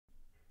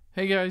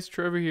Hey guys,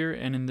 Trevor here,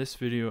 and in this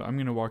video I'm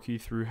going to walk you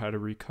through how to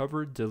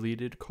recover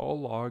deleted call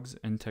logs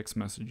and text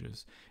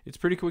messages. It's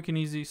pretty quick and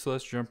easy, so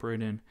let's jump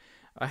right in.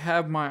 I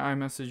have my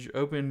iMessage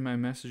open, my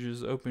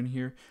messages open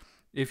here.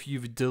 If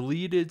you've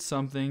deleted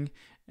something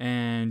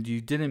and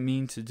you didn't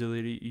mean to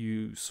delete it,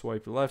 you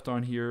swipe left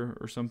on here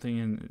or something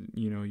and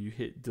you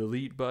hit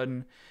delete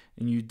button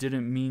and you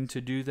didn't mean to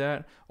do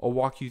that, I'll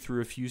walk you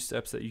through a few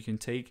steps that you can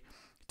take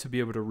to be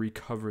able to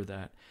recover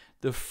that.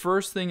 The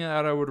first thing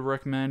that I would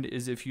recommend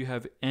is if you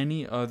have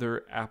any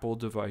other Apple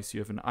device, you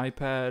have an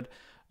iPad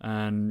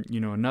and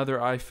another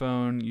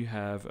iPhone, you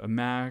have a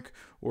Mac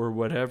or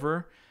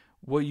whatever,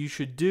 what you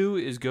should do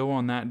is go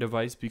on that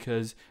device,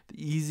 because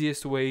the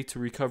easiest way to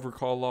recover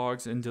call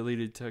logs and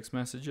deleted text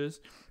messages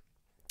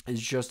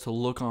is just to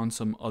look on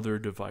some other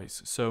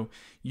device. So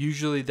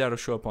usually that'll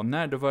show up on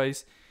that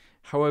device.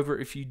 However,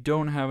 if you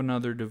don't have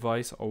another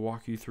device, I'll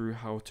walk you through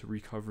how to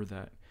recover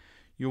that.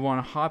 You'll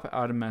want to hop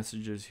out of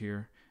messages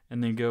here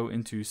and then go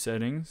into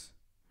settings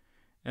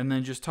and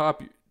then just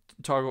tap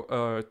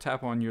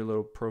on your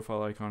little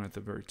profile icon at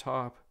the very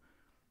top,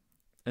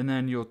 and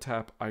then you'll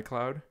tap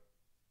iCloud,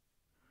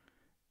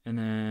 and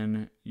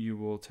then you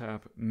will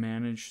tap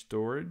manage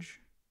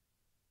storage,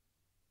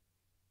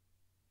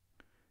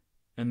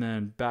 and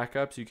then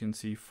backups. You can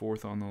see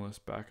fourth on the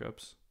list,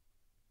 backups,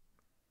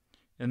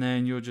 and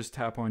then you'll just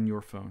tap on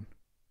your phone.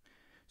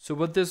 So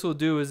what this will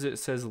do is it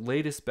says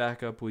latest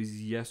backup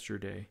was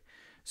yesterday.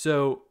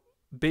 So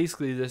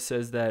basically this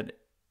says that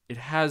it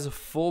has a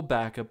full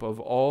backup of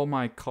all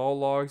my call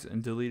logs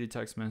and deleted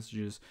text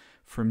messages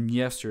from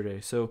yesterday.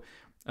 So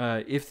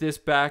if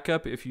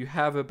you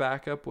have a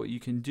backup, what you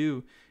can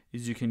do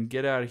is you can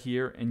get out of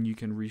here and you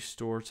can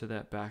restore to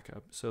that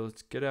backup. So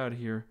let's get out of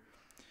here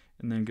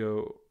and then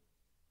go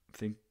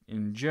think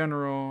in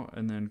general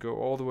and then go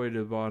all the way to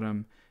the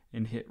bottom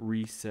and hit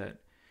reset.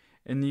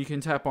 And you can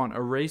tap on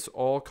erase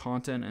all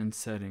content and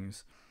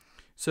settings.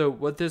 So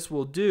what this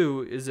will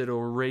do is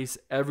it'll erase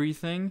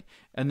everything,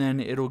 and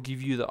then it'll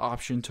give you the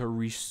option to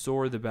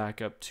restore the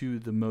backup to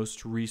the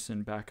most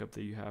recent backup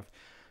that you have.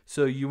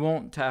 So you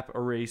won't tap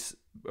erase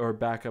or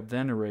backup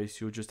then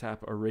erase, you'll just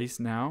tap erase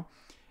now,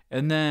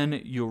 and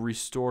then you'll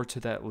restore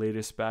to that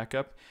latest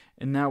backup,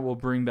 and that will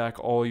bring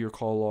back all your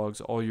call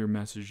logs, all your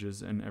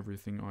messages, and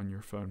everything on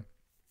your phone.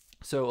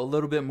 So a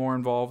little bit more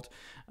involved,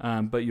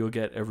 but you'll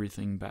get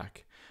everything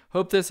back.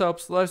 Hope this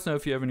helps. Let us know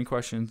if you have any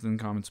questions in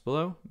the comments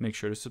below. Make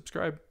sure to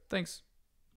subscribe. Thanks.